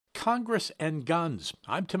Congress and guns.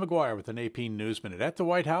 I'm Tim McGuire with an AP News Minute. At the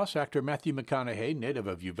White House, actor Matthew McConaughey, native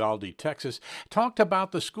of Uvalde, Texas, talked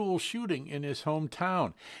about the school shooting in his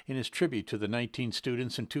hometown. In his tribute to the 19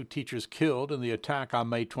 students and 2 teachers killed in the attack on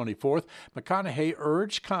May 24th, McConaughey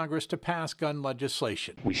urged Congress to pass gun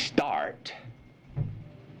legislation. We start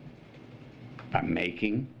by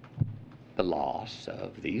making the loss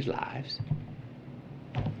of these lives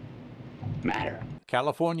matter.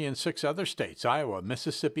 California and 6 other states, Iowa,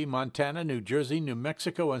 Mississippi, Montana, New Jersey, New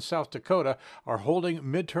Mexico, and South Dakota, are holding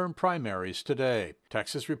midterm primaries today.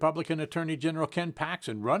 Texas Republican Attorney General Ken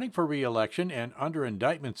Paxton, running for re-election and under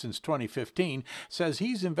indictment since 2015, says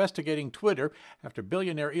he's investigating Twitter after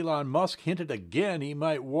billionaire Elon Musk hinted again he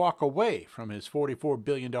might walk away from his $44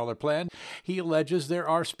 billion plan. He alleges there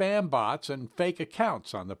are spam bots and fake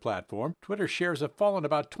accounts on the platform. Twitter shares have fallen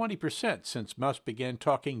about 20% since Musk began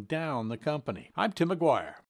talking down the company. I'm Tim McGuire.